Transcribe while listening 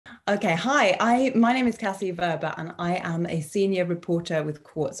Okay, hi. My name is Cassie Werber, and I am a senior reporter with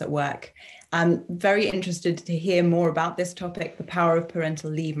Quartz at Work. I'm very interested to hear more about this topic, the power of parental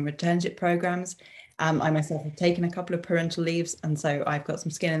leave and returnship programs. I myself have taken a couple of parental leaves, and so I've got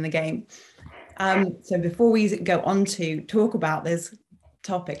some skin in the game. So before we go on to talk about this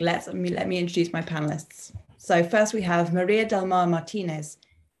topic, let me introduce my panelists. So first we have Maria Del Mar Martinez.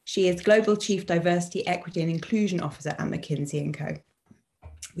 She is Global Chief Diversity, Equity and Inclusion Officer at McKinsey & Co.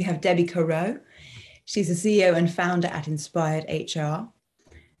 We have Debbie Corot. She's the CEO and founder at Inspired HR.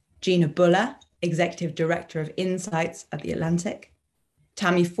 Gina Buller, Executive Director of Insights at The Atlantic.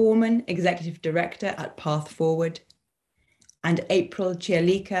 Tammy Foreman, Executive Director at Path Forward. And April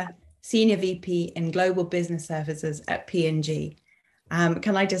Chialika, Senior VP in Global Business Services at P&G.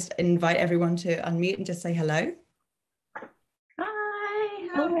 Can I just invite everyone to unmute and just say hello? Hi.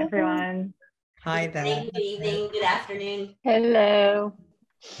 Hello, everyone. Hi there. Good evening, good afternoon. Hello.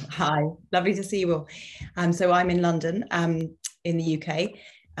 Hi, lovely to see you all. So I'm in London, in the UK,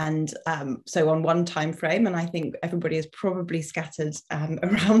 and so on one time frame, and I think everybody is probably scattered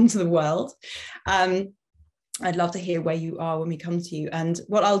around the world. I'd love to hear where you are when we come to you. And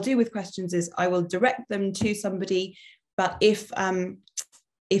what I'll do with questions is I will direct them to somebody, but if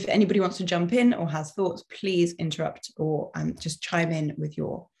anybody wants to jump in or has thoughts, please interrupt or just chime in with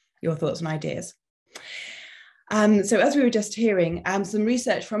your thoughts and ideas. So as we were just hearing, some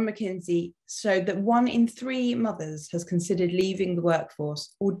research from McKinsey showed that 1 in 3 mothers has considered leaving the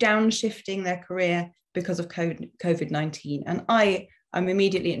workforce or downshifting their career because of COVID-19. And I'm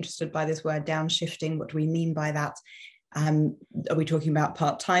immediately interested by this word downshifting. What do we mean by that? Are we talking about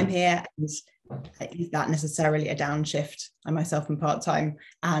part-time here? Is that necessarily a downshift? I myself am part-time,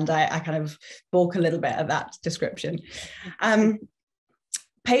 and I kind of balk a little bit at that description.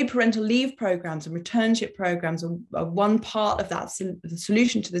 Paid parental leave programs and returnship programs are one part of that the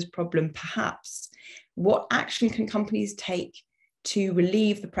solution to this problem, perhaps. What action can companies take to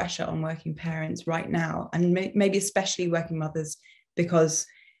relieve the pressure on working parents right now, and maybe especially working mothers, because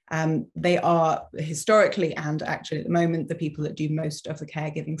they are historically and actually at the moment the people that do most of the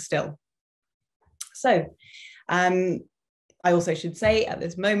caregiving still. So I also should say at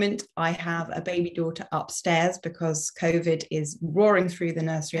this moment, I have a baby daughter upstairs because COVID is roaring through the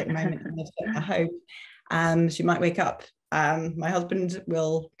nursery at the moment. And I hope she might wake up. My husband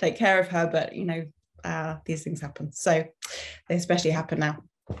will take care of her, but you know, these things happen. So they especially happen now.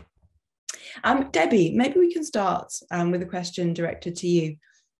 Debbie, maybe we can start with a question directed to you.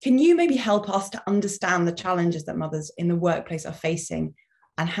 Can you maybe help us to understand the challenges that mothers in the workplace are facing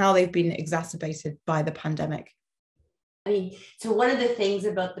and how they've been exacerbated by the pandemic? So one of the things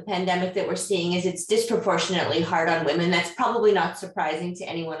about the pandemic that we're seeing is it's disproportionately hard on women. That's probably not surprising to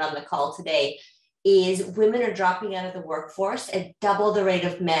anyone on the call today, is women are dropping out of the workforce at double the rate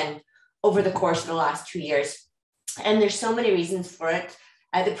of men over the course of the last 2 years. And there's so many reasons for it.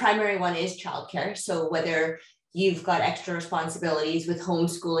 The primary one is childcare. So whether you've got extra responsibilities with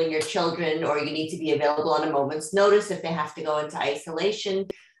homeschooling your children, or you need to be available on a moment's notice if they have to go into isolation.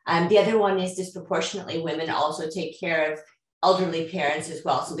 The other one is disproportionately women also take care of elderly parents as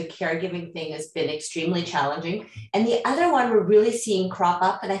well. So the caregiving thing has been extremely challenging. And the other one we're really seeing crop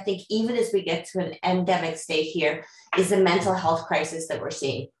up, and I think even as we get to an endemic state here, is the mental health crisis that we're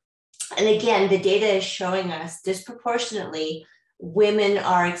seeing. And again, the data is showing us disproportionately women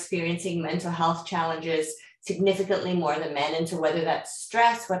are experiencing mental health challenges significantly more than men. And so whether that's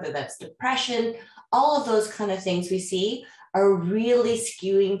stress, whether that's depression, all of those kind of things we see are really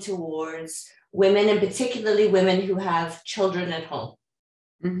skewing towards women, and particularly women who have children at home.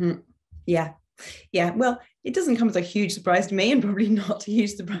 Mm-hmm. Yeah. Well, it doesn't come as a huge surprise to me, and probably not a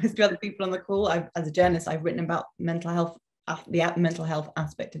huge surprise to other people on the call. As a journalist, I've written about mental health, the mental health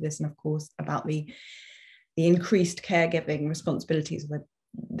aspect of this, and of course about the increased caregiving responsibilities of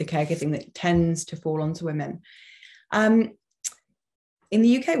the caregiving that tends to fall onto women. In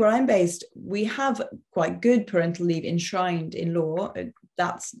the UK, where I'm based, we have quite good parental leave enshrined in law.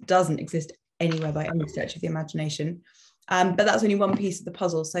 That doesn't exist anywhere by any stretch of the imagination. But that's only one piece of the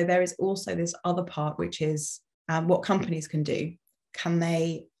puzzle. So there is also this other part, which is what companies can do. Can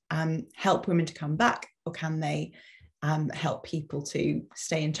they help women to come back, or can they help people to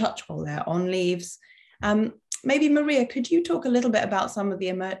stay in touch while they're on leaves? Maybe Maria, could you talk a little bit about some of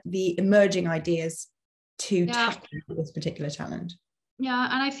the emerging ideas to tackle this particular challenge? Yeah,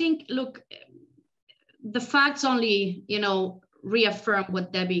 and I think, look, the facts only, reaffirm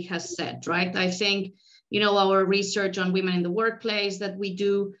what Debbie has said, right? I think, our research on women in the workplace that we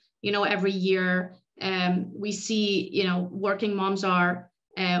do, every year, we see, working moms are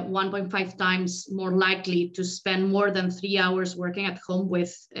 1.5 times more likely to spend more than 3 hours working at home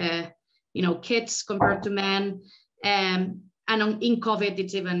with kids compared to men. In COVID,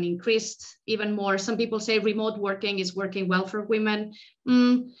 it's even increased even more. Some people say remote working is working well for women.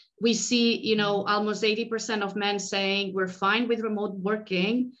 We see, almost 80% of men saying we're fine with remote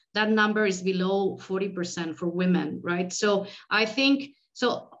working. That number is below 40% for women, right? So I think,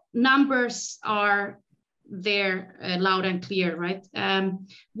 numbers are there loud and clear, right?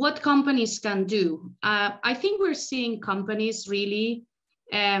 What companies can do? I think we're seeing companies really,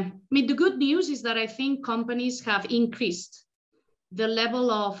 the good news is that I think companies have increased the level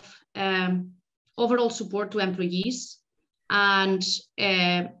of overall support to employees, and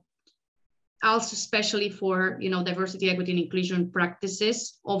also especially for diversity, equity, and inclusion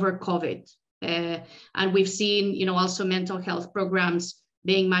practices over COVID. And we've seen also mental health programs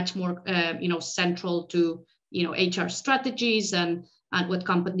being much more central to HR strategies and what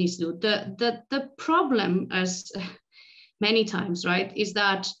companies do. The problem, as many times, right, is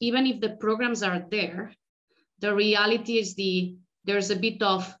that even if the programs are there, the reality is there's a bit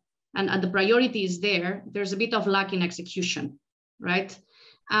of, and the priority is there's a bit of lack in execution, right?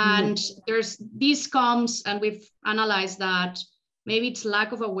 And this comes, and we've analyzed that maybe it's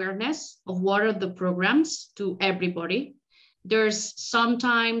lack of awareness of what are the programs to everybody. There's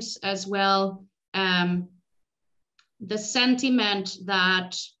sometimes as well the sentiment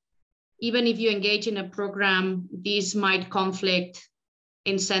that even if you engage in a program, these might conflict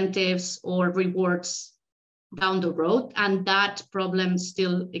incentives or rewards down the road, and that problem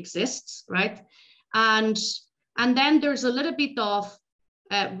still exists, right? And then there's a little bit of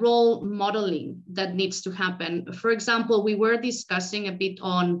role modeling that needs to happen. For example, we were discussing a bit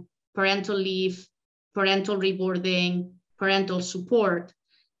on parental leave, parental rewarding, parental support.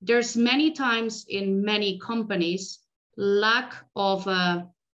 There's many times in many companies lack of a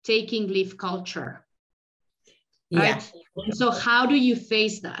taking leave culture, right? Yeah. So how do you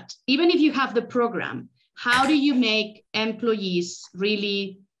face that? Even if you have the program, how do you make employees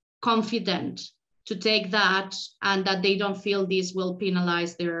really confident to take that, and that they don't feel this will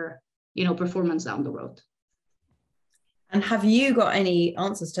penalize their performance down the road? And have you got any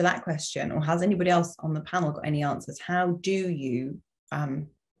answers to that question, or has anybody else on the panel got any answers? How do you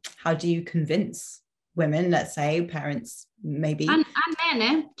convince women, let's say parents, maybe, and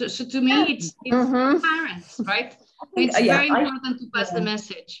men? So to me, it's parents, right? It's very important to pass the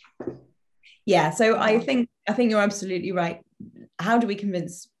message. Yeah, so I think you're absolutely right. How do we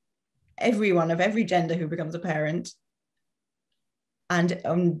convince everyone of every gender who becomes a parent?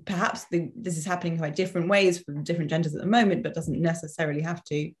 And perhaps this is happening quite different ways for different genders at the moment, but doesn't necessarily have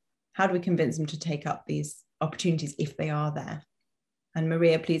to. How do we convince them to take up these opportunities if they are there? And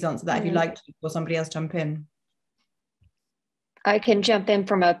Maria, please answer that if you'd like to, or somebody else jump in. I can jump in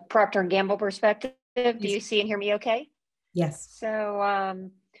from a Procter & Gamble perspective. Do you see and hear me okay? Yes.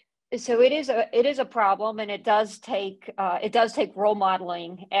 So it is a problem, and it does take role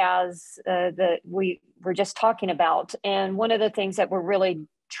modeling, as we were just talking about. And one of the things that we're really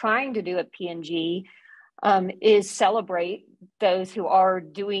trying to do at P&G is celebrate those who are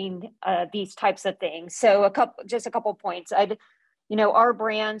doing these types of things. So a couple points. Our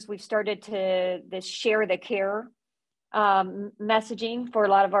brands, we've started to share the care messaging for a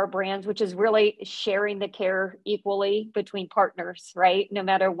lot of our brands, which is really sharing the care equally between partners, right? No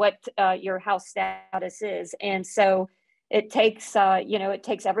matter what your house status is. And so it takes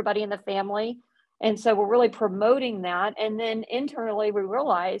everybody in the family. And so we're really promoting that. And then internally we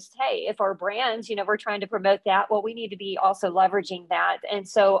realized, hey, if our brands, we're trying to promote that, well, we need to be also leveraging that. And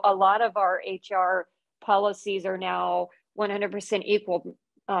so a lot of our HR policies are now 100% equal,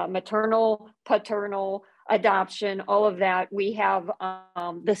 maternal, paternal, adoption, all of that. We have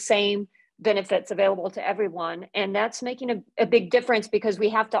the same benefits available to everyone. And that's making a big difference, because we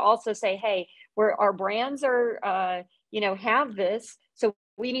have to also say, hey, our brands are, have this. So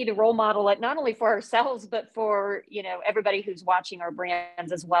we need to role model it, not only for ourselves, but for, everybody who's watching our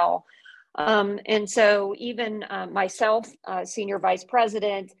brands as well. And so even myself, senior vice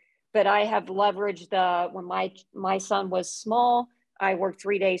president, but I have leveraged when my son was small, I worked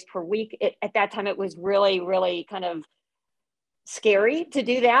 3 days per week. At that time, it was really, really kind of scary to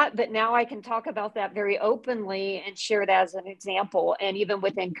do that. But now I can talk about that very openly and share that as an example. And even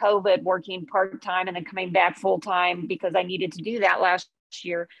within COVID, working part-time and then coming back full-time because I needed to do that last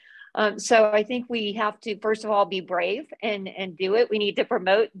year. So I think we have to, first of all, be brave and do it. We need to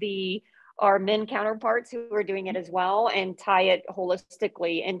promote our men counterparts who are doing it as well, and tie it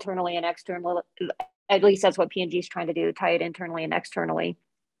holistically, internally and externally. At least that's what P&G is trying to do, tie it internally and externally.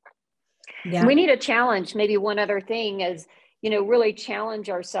 Yeah. We need a challenge. Maybe one other thing is, really challenge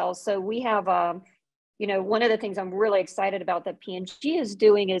ourselves. So we have, one of the things I'm really excited about that P&G is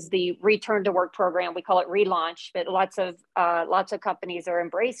doing is the return to work program. We call it relaunch, but lots of companies are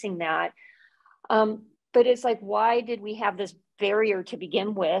embracing that. But it's like, why did we have this barrier to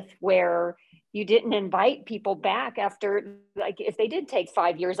begin with, where you didn't invite people back after, like, if they did take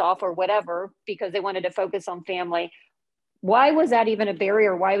 5 years off or whatever, because they wanted to focus on family? Why was that even a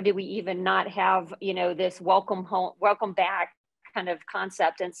barrier? Why did we even not have, this welcome home, welcome back kind of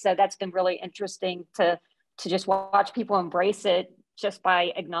concept? And so that's been really interesting to just watch people embrace it just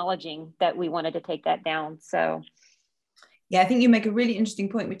by acknowledging that we wanted to take that down. So yeah, I think you make a really interesting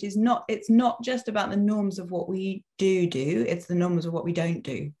point, which is it's not just about the norms of what we do, it's the norms of what we don't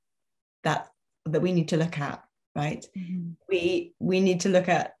do that we need to look at, right? Mm-hmm. We need to look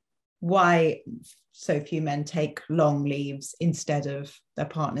at why so few men take long leaves instead of their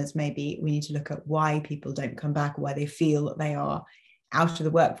partners. Maybe we need to look at why people don't come back, why they feel that they are out of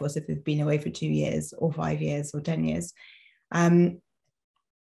the workforce if they've been away for 2 years or 5 years or 10 years, and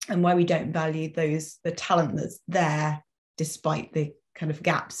why we don't value the talent that's there despite the kind of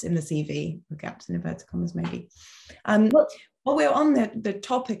gaps in the CV, or gaps in inverted commas maybe. While we're on the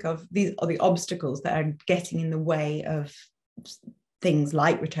topic of the obstacles that are getting in the way of things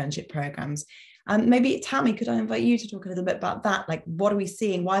like returnship programs, maybe Tammy, could I invite you to talk a little bit about that? Like, what are we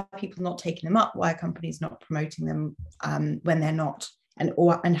seeing? Why are people not taking them up? Why are companies not promoting them when they're not?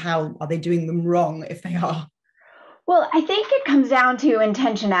 And how are they doing them wrong if they are? Well, I think it comes down to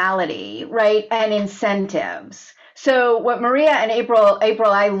intentionality, right? And incentives. So what Maria and April,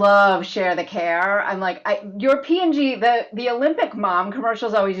 I love Share the Care. I'm like, your P&G, the Olympic mom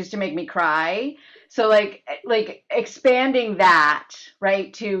commercials always used to make me cry. So like expanding that,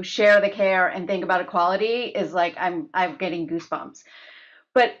 right, to share the care and think about equality is like, I'm getting goosebumps.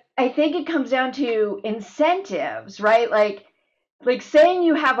 But I think it comes down to incentives, right? Like saying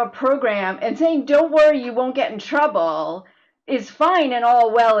you have a program and saying, don't worry, you won't get in trouble, is fine and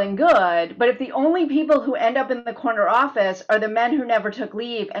all well and good. But if the only people who end up in the corner office are the men who never took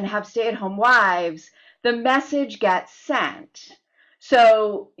leave and have stay-at-home wives, the message gets sent.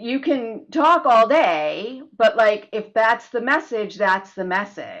 So you can talk all day, but like, if that's the message, that's the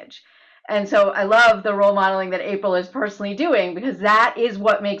message. And so I love the role modeling that April is personally doing, because that is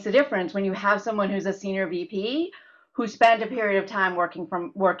what makes a difference when you have someone who's a senior VP who spent a period of time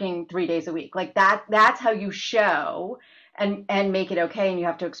working 3 days a week. Like that's how you show and make it okay, and you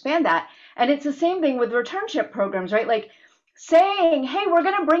have to expand that. And it's the same thing with returnship programs, right? Like saying, hey, we're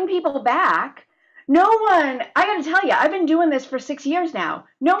going to bring people back. No one, I got to tell you, I've been doing this for 6 years now.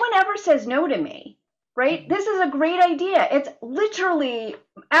 No one ever says no to me, right? This is a great idea. It's literally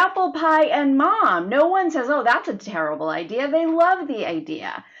apple pie and mom. No one says, oh, that's a terrible idea. They love the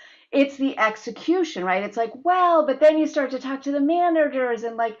idea. It's the execution, right? It's like, well, but then you start to talk to the managers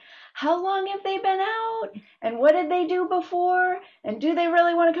and like, how long have they been out? And what did they do before? And do they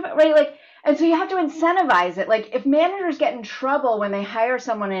really want to come out? Right? Like, and so you have to incentivize it. Like if managers get in trouble when they hire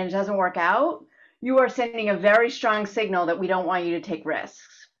someone and it doesn't work out, you are sending a very strong signal that we don't want you to take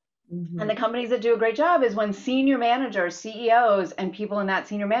risks. Mm-hmm. And the companies that do a great job is when senior managers, CEOs, and people in that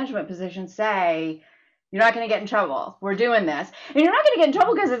senior management position say, you're not going to get in trouble. We're doing this. And you're not going to get in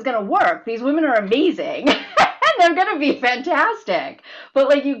trouble because it's going to work. These women are amazing. They're going to be fantastic. But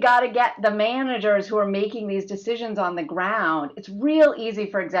like, you got to get the managers who are making these decisions on the ground. It's real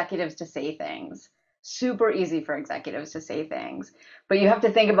easy for executives to say things. Super easy for executives to say things. But you have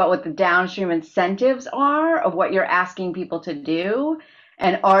to think about what the downstream incentives are of what you're asking people to do.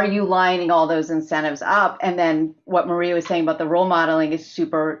 And are you lining all those incentives up? And then what Maria was saying about the role modeling is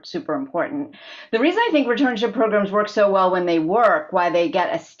super, super important. The reason I think returnship programs work so well when they work, why they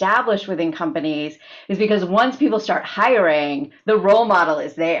get established within companies, is because once people start hiring, the role model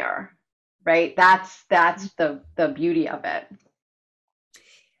is there, right? That's the beauty of it.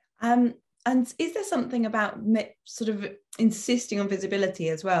 And is there something about sort of insisting on visibility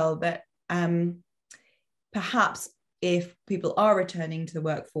as well, that perhaps if people are returning to the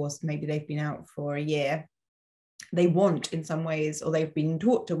workforce, maybe they've been out for a year, they want in some ways, or they've been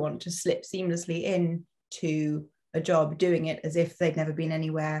taught to want to slip seamlessly into a job, doing it as if they've never been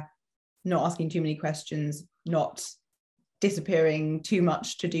anywhere, not asking too many questions, not disappearing too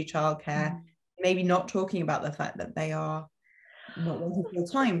much to do childcare, maybe not talking about the fact that they are not wanting full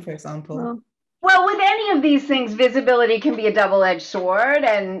time, for example. Well, with any of these things, visibility can be a double-edged sword.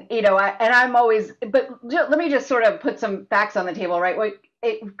 And, I'm always, but let me just sort of put some facts on the table, right?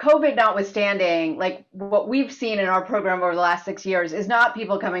 COVID notwithstanding, like what we've seen in our program over the last 6 years is not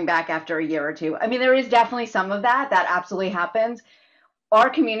people coming back after a year or two. I mean, there is definitely some of that absolutely happens. our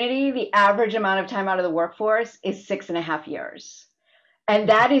community, the average amount of time out of the workforce is 6.5 years. And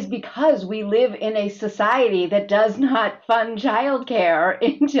that is because we live in a society that does not fund childcare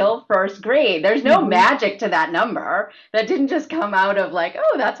until first grade. There's no magic to that number. That didn't just come out of like,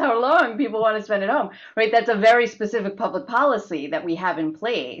 oh, that's how long people want to spend at home, right? That's a very specific public policy that we have in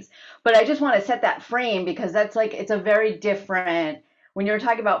place. But I just want to set that frame because that's like, it's a very different, when you're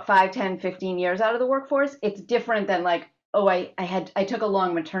talking about 5, 10, 15 years out of the workforce, it's different than like, oh, I took a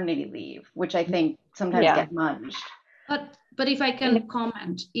long maternity leave, which I think sometimes get munged. But if I can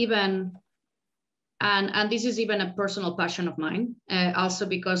comment, even, and this is even a personal passion of mine, also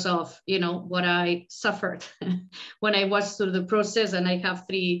because of, you know, what I suffered when I was through the process, and I have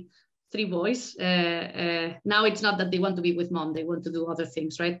three boys. Now it's not that they want to be with mom, they want to do other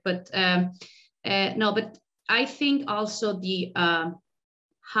things, right? But no, but I think also the,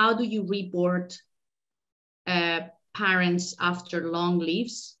 how do you reboard parents after long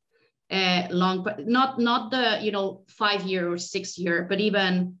leaves? Not the, you know, 5 year or 6 year, but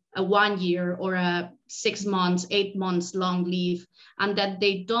even a 1 year or a 6 months, 8 months long leave, and that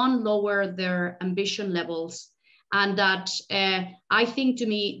they don't lower their ambition levels. And that I think, to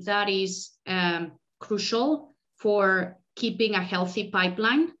me, that is crucial for keeping a healthy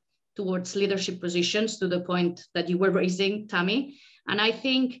pipeline towards leadership positions, to the point that you were raising, Tammy. And I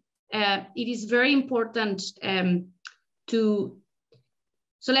think it is very important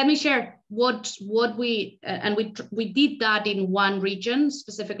so let me share what we, and we did that in one region,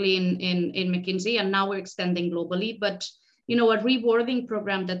 specifically in McKinsey, and now we're extending globally. But, you know, a rewarding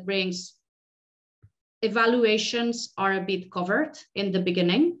program that brings evaluations are a bit covered in the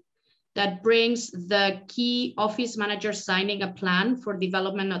beginning, that brings the key office manager signing a plan for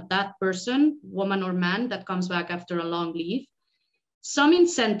development of that person, woman or man, that comes back after a long leave. Some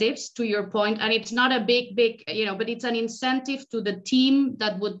incentives, to your point, and it's not a big, you know, but it's an incentive to the team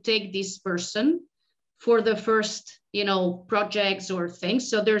that would take this person for the first, you know, projects or things.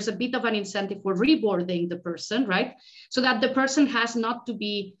 So there's a bit of an incentive for reboarding the person, right? So that the person has not to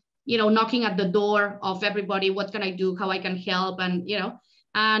be, you know, knocking at the door of everybody, what can I do, how I can help, and, you know,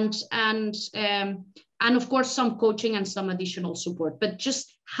 and of course, some coaching and some additional support. But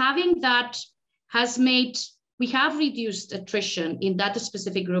just having that has made, we have reduced attrition in that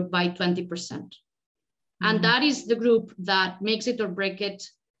specific group by 20%. And that is the group that makes it or break it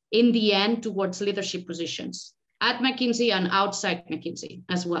in the end towards leadership positions at McKinsey and outside McKinsey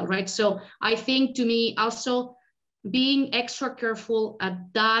as well, right? So I think, to me, also being extra careful at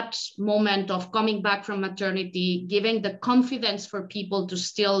that moment of coming back from maternity, giving the confidence for people to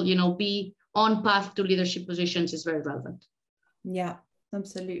still, you know, be on path to leadership positions is very relevant. Yeah,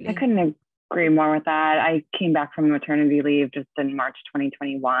 absolutely. I couldn't agree more with that. I came back from maternity leave just in March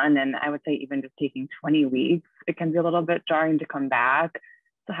 2021, and I would say even just taking 20 weeks, it can be a little bit jarring to come back.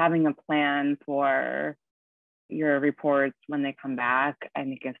 So having a plan for your reports when they come back, I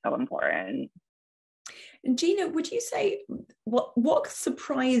think, is so important. Gina, would you say what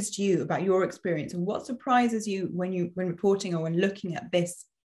surprised you about your experience, and what surprises you when reporting or when looking at this,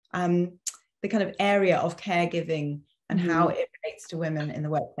 the kind of area of caregiving and how it relates to women in the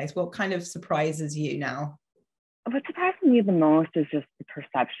workplace? What kind of surprises you now? What surprised me the most is just the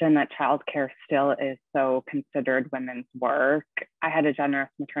perception that childcare still is so considered women's work. I had a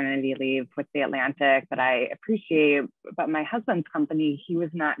generous maternity leave with The Atlantic that I appreciate, but my husband's company, he was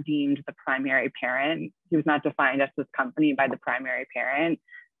not deemed the primary parent. He was not defined as this company by the primary parent.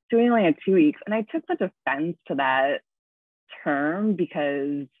 So we only had 2 weeks. And I took such offense to that term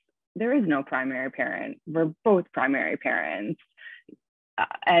because there is no primary parent. We're both primary parents.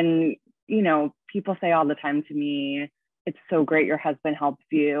 And, you know, people say all the time to me, it's so great your husband helps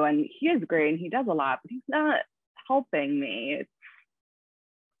you. And he is great and he does a lot, but he's not helping me.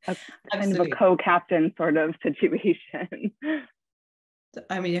 It's kind of a co-captain sort of situation.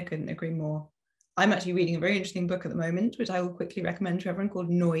 I mean, I couldn't agree more. I'm actually reading a very interesting book at the moment, which I will quickly recommend to everyone, called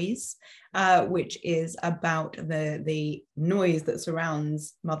Noise, which is about the noise that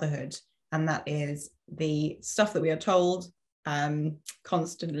surrounds motherhood. And that is the stuff that we are told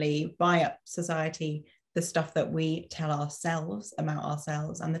constantly by society, the stuff that we tell ourselves about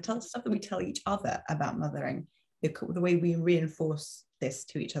ourselves, and the stuff that we tell each other about mothering, the way we reinforce this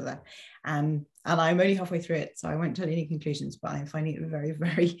to each other. And I'm only halfway through it, so I won't tell you any conclusions, but I'm finding it very,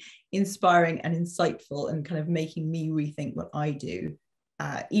 very inspiring and insightful, and kind of making me rethink what I do,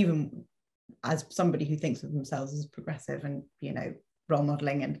 even as somebody who thinks of themselves as progressive and, you know, role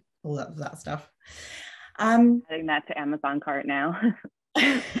modeling and all that stuff. Adding that to Amazon cart now.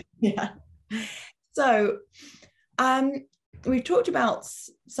 Yeah. So we've talked about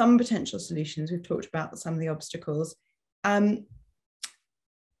some potential solutions. We've talked about some of the obstacles.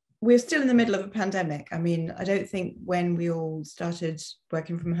 we're still in the middle of a pandemic. I mean, I don't think when we all started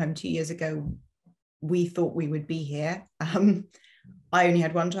working from home 2 years ago, we thought we would be here. I only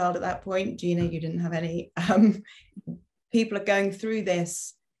had one child at that point. Gina, you didn't have any. People are going through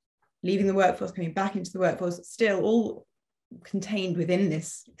this, leaving the workforce, coming back into the workforce, still all contained within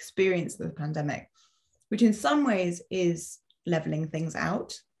this experience of the pandemic, which in some ways is leveling things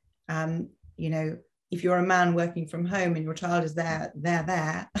out. You know, if you're a man working from home and your child is there, they're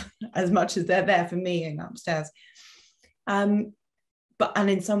there as much as they're there for me and upstairs. And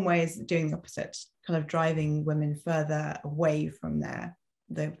in some ways doing the opposite, kind of driving women further away from their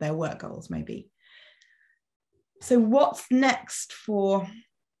work goals, maybe. So what's next for,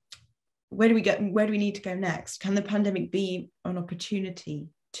 where do we need to go next? Can the pandemic be an opportunity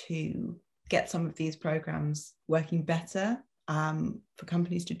to get some of these programs working better, for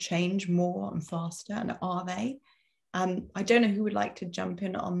companies to change more and faster? And are they? I don't know who would like to jump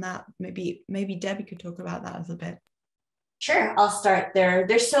in on that. Maybe Debbie could talk about that a little bit. Sure, I'll start there.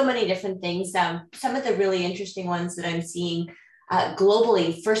 There's so many different things. Some of the really interesting ones that I'm seeing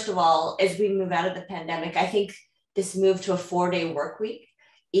globally, first of all, as we move out of the pandemic, I think this move to a 4-day work week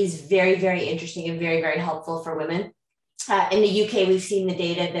is very, very interesting and very, very helpful for women. In the UK, we've seen the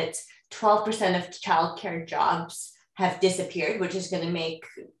data that 12% of childcare jobs have disappeared, which is going to make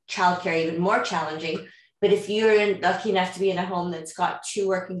childcare even more challenging. But if you're lucky enough to be in a home that's got 2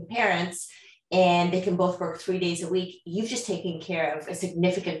 working parents and they can both work 3 days a week, you've just taken care of a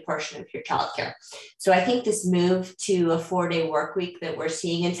significant portion of your childcare. So I think this move to a 4-day work week that we're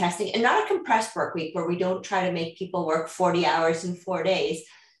seeing and testing, and not a compressed work week where we don't try to make people work 40 hours in 4 days,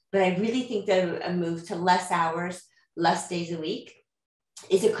 but I really think that a move to less hours, less days a week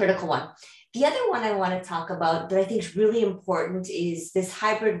is a critical one. The other one I want to talk about that I think is really important is this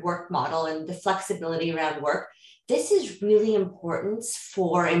hybrid work model and the flexibility around work. This is really important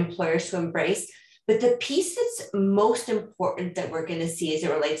for employers to embrace. But the piece that's most important that we're going to see as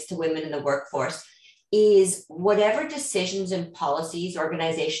it relates to women in the workforce is whatever decisions and policies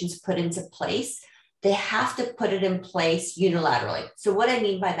organizations put into place, they have to put it in place unilaterally. So what I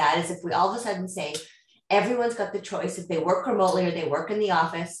mean by that is if we all of a sudden say, everyone's got the choice if they work remotely or they work in the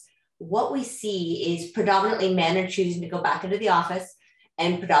office, what we see is predominantly men are choosing to go back into the office,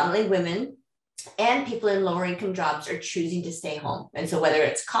 and predominantly women and people in lower income jobs are choosing to stay home. And so whether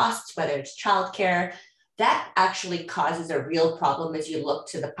it's costs, whether it's childcare, that actually causes a real problem as you look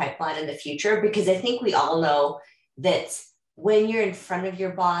to the pipeline in the future, because I think we all know that when you're in front of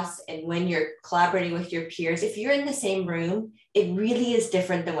your boss and when you're collaborating with your peers, if you're in the same room, it really is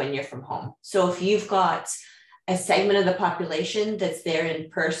different than when you're from home. So if you've got a segment of the population that's there in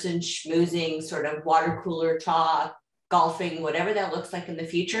person, schmoozing, sort of water cooler talk, golfing, whatever that looks like in the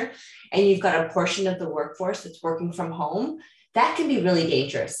future, and you've got a portion of the workforce that's working from home, that can be really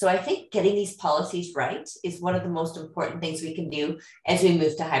dangerous. So I think getting these policies right is one of the most important things we can do as we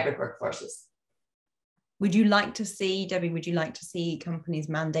move to hybrid workforces. Would you like to see, Debbie, would you like to see companies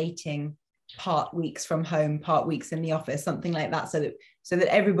mandating part weeks from home, part weeks in the office, something like that, so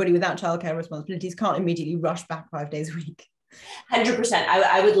that everybody without childcare responsibilities can't immediately rush back 5 days a week? 100%.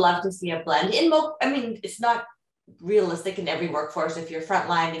 I would love to see a blend. I mean, it's not realistic in every workforce. If you're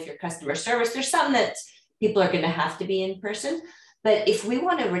frontline, if you're customer service, there's some that people are going to have to be in person. But if we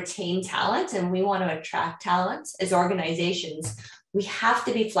want to retain talent and we want to attract talent as organizations, we have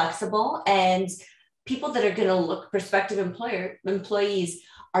to be flexible, and people that are going to look, prospective employees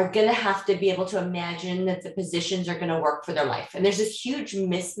are going to have to be able to imagine that the positions are going to work for their life. And there's this huge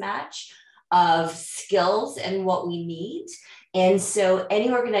mismatch of skills and what we need. And so any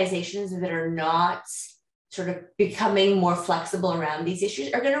organizations that are not sort of becoming more flexible around these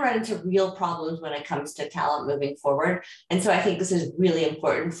issues are going to run into real problems when it comes to talent moving forward. And so I think this is really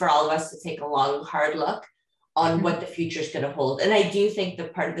important for all of us to take a long, hard look on what the future is going to hold. And I do think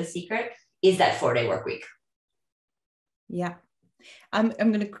that part of the secret is that 4-day work week. Yeah. I'm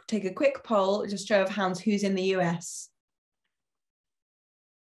going to take a quick poll, just show of hands, who's in the US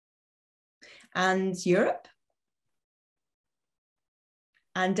and Europe.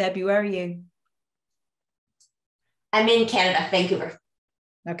 And Debbie, where are you? I'm in Canada, Vancouver.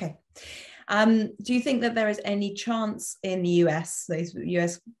 Okay. Do you think that there is any chance in the US, those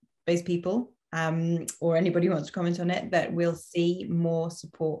US-based people, or anybody who wants to comment on it, that we'll see more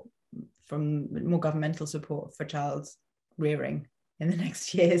support more governmental support for child rearing in the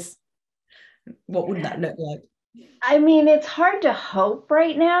next years? What would that look like? I mean, it's hard to hope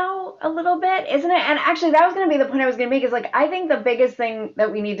right now a little bit, isn't it? And actually, that was going to be the point I was going to make, is like, I think the biggest thing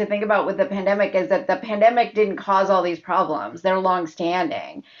that we need to think about with the pandemic is that the pandemic didn't cause all these problems. They're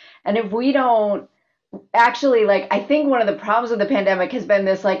longstanding. And if we don't actually, like, I think one of the problems with the pandemic has been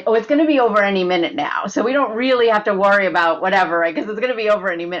this, like, oh, it's going to be over any minute now. So we don't really have to worry about whatever, right? Because it's going to be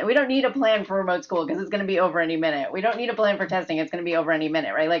over any minute. We don't need a plan for remote school because it's going to be over any minute. We don't need a plan for testing. It's going to be over any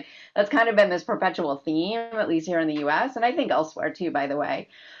minute, right? Like, that's kind of been this perpetual theme, at least here in the US, and I think elsewhere too, by the way.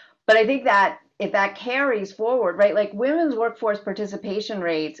 But I think that if that carries forward, right, like women's workforce participation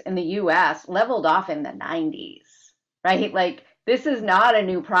rates in the US leveled off in the 90s, right? Like, this is not a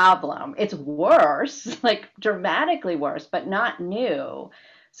new problem. It's worse, like dramatically worse, but not new.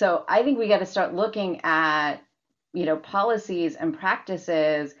 So I think we got to start looking at, policies and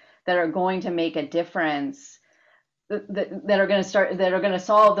practices that are going to make a difference, that are going to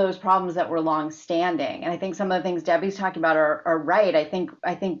solve those problems that were long standing. And I think some of the things Debbie's talking about are right. I think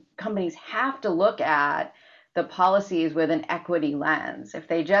companies have to look at the policies with an equity lens. If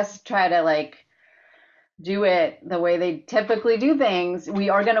they just try to do it the way they typically do things, we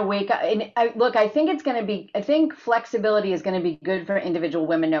are going to wake up. And I think flexibility is going to be good for individual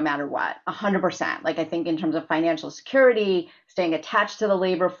women no matter what, 100%. Like, I think in terms of financial security, staying attached to the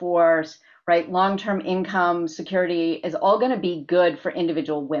labor force, right, long-term income security is all going to be good for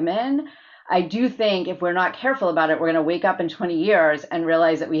individual women. I do think if we're not careful about it, we're going to wake up in 20 years and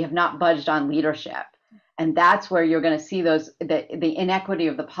realize that we have not budged on leadership. And that's where you're going to see the inequity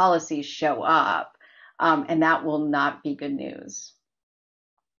of the policies show up. And that will not be good news.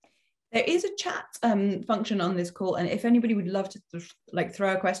 There is a chat function on this call, and if anybody would love to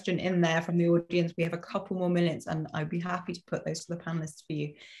throw a question in there from the audience, we have a couple more minutes, and I'd be happy to put those to the panelists for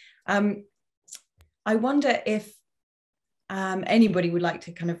you. I wonder if anybody would like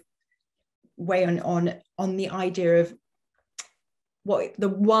to kind of weigh on the idea of what the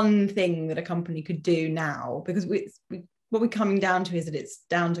one thing that a company could do now, because what we're coming down to is that it's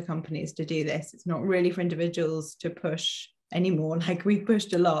down to companies to do this. It's not really for individuals to push anymore. Like, we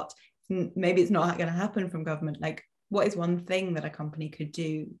pushed a lot. Maybe it's not going to happen from government. Like, what is one thing that a company could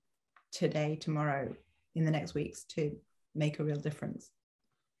do today, tomorrow, in the next weeks to make a real difference?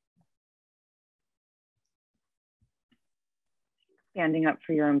 Standing up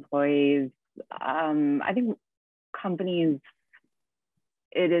for your employees. I think companies,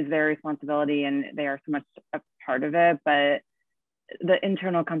 it is their responsibility and they are so much a part of it, but the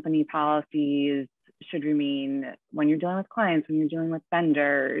internal company policies should remain when you're dealing with clients, when you're dealing with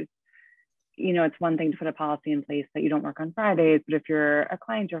vendors. It's one thing to put a policy in place that you don't work on Fridays, but if you're a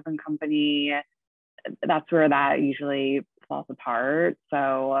client-driven company, that's where that usually falls apart.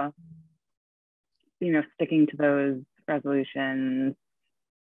 So, sticking to those resolutions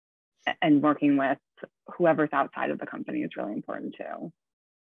and working with whoever's outside of the company is really important too.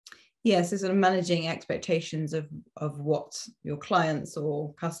 Yes, so sort of managing expectations of what your clients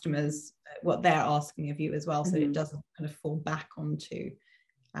or customers, what they're asking of you as well, so it doesn't kind of fall back onto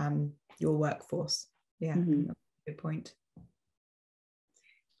your workforce. Yeah, that's a good point.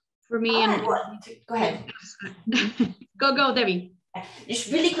 For me, go ahead. Go, Debbie.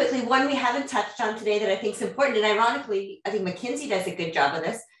 Just really quickly, one we haven't touched on today that I think is important, and ironically, I think McKinsey does a good job of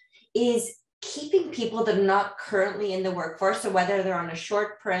this, is keeping people that are not currently in the workforce, so whether they're on a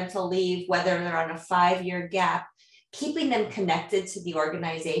short parental leave, whether they're on a 5-year gap, keeping them connected to the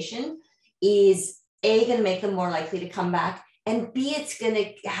organization is A, going to make them more likely to come back, and B, it's going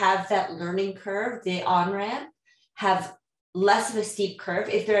to have that learning curve, the on-ramp, have less of a steep curve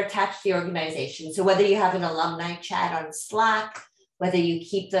if they're attached to the organization. So whether you have an alumni chat on Slack, whether you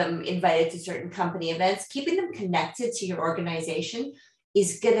keep them invited to certain company events, keeping them connected to your organization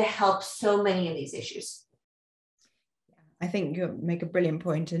is going to help so many of these issues. I think you make a brilliant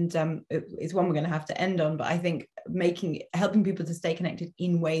point, and it's one we're going to have to end on, but I think helping people to stay connected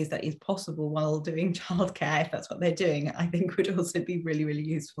in ways that is possible while doing childcare, if that's what they're doing, I think would also be really, really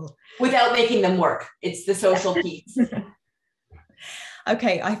useful. Without making them work. It's the social piece.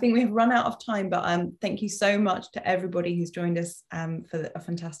 Okay, I think we've run out of time, but thank you so much to everybody who's joined us for a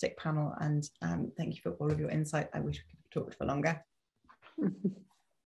fantastic panel, and thank you for all of your insight. I wish we could have talked for longer.